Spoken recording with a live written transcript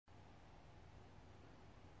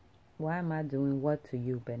Why am I doing what to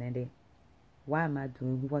you, Benedict? Why am I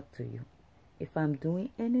doing what to you? If I'm doing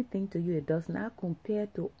anything to you, it does not compare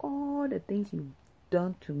to all the things you've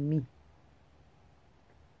done to me.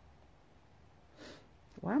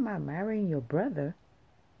 Why am I marrying your brother?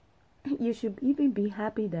 You should even be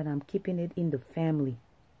happy that I'm keeping it in the family.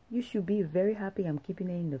 You should be very happy I'm keeping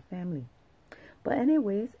it in the family. But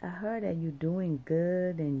anyways, I heard that you're doing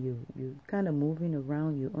good and you kind of moving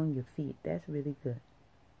around, you on your feet. That's really good.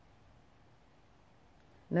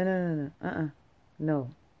 No. No.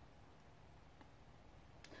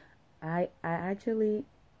 I actually,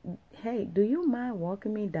 hey, do you mind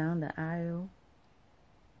walking me down the aisle?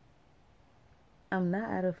 I'm not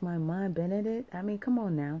out of my mind, Benedict. I mean, come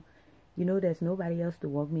on now. You know there's nobody else to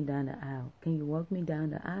walk me down the aisle. Can you walk me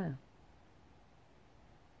down the aisle?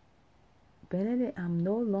 Benedict, I'm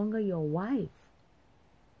no longer your wife.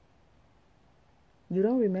 You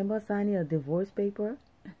don't remember signing a divorce paper?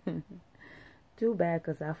 Too bad,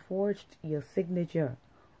 because I forged your signature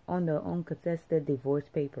on the uncontested divorce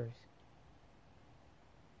papers.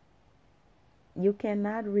 You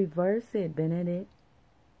cannot reverse it, Benedict.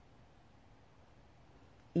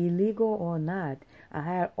 Illegal or not, I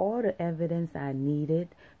had all the evidence I needed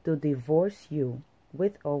to divorce you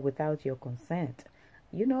with or without your consent.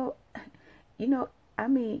 You know, I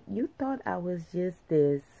mean, you thought I was just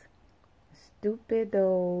this stupid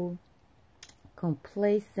old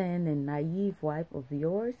complacent and naive wife of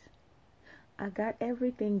yours. I got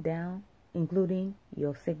everything down, including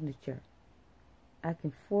your signature. I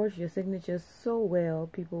can forge your signature so well,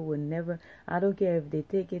 people will never, I don't care if they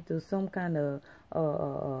take it to some kind of,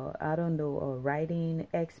 I don't know, a writing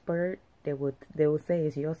expert, they will say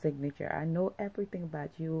it's your signature. I know everything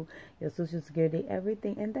about you, your social security,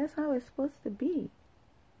 everything, and that's how it's supposed to be.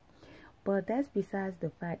 But that's besides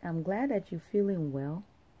the fact. I'm glad that you're feeling well.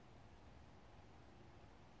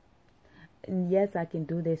 And yes, I can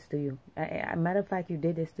do this to you. Matter of fact, you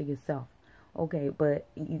did this to yourself. Okay, but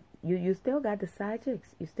you still got the side chicks.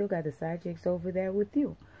 You still got the side chicks over there with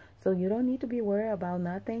you. So you don't need to be worried about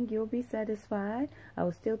nothing. You'll be satisfied. I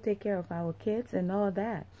will still take care of our kids and all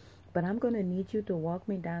that. But I'm going to need you to walk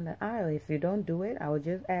me down the aisle. If you don't do it, I will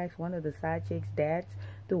just ask one of the side chicks' dads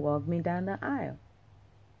to walk me down the aisle.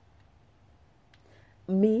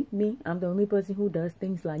 Me, I'm the only person who does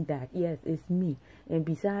things like that. Yes, it's me. And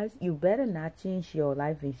besides, you better not change your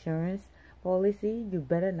life insurance policy. You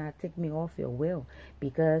better not take me off your will,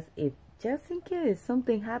 because if just in case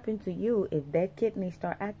something happened to you, if that kidney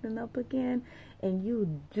start acting up again and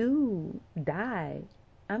you do die,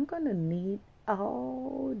 I'm gonna need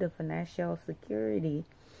all the financial security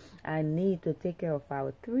I need to take care of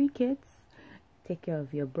our 3 kids, take care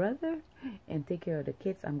of your brother, and take care of the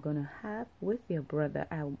kids I'm gonna have with your brother.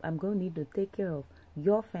 I'm gonna need to take care of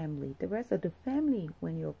your family, the rest of the family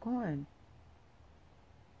when you're gone.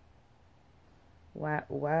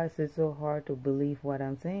 Why is it so hard to believe what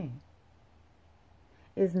I'm saying?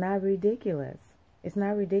 It's not ridiculous. It's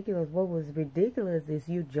not ridiculous. What was ridiculous is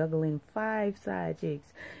you juggling 5 side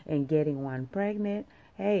chicks and getting 1 pregnant.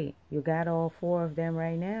 Hey, you got all 4 of them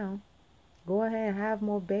right now. Go ahead and have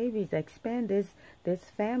more babies. Expand this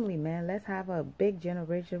family, man. Let's have a big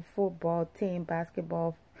generation football team,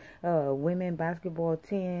 basketball, women basketball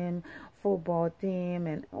team, football team,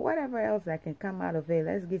 and whatever else that can come out of it.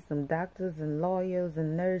 Let's get some doctors and lawyers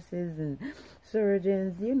and nurses and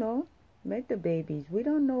surgeons, you know. Make the babies. We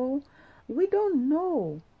don't know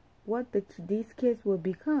what these kids will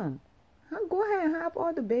become. Go ahead and have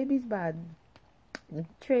all the babies by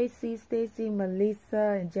Tracy, Stacy,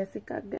 Melissa, and Jessica.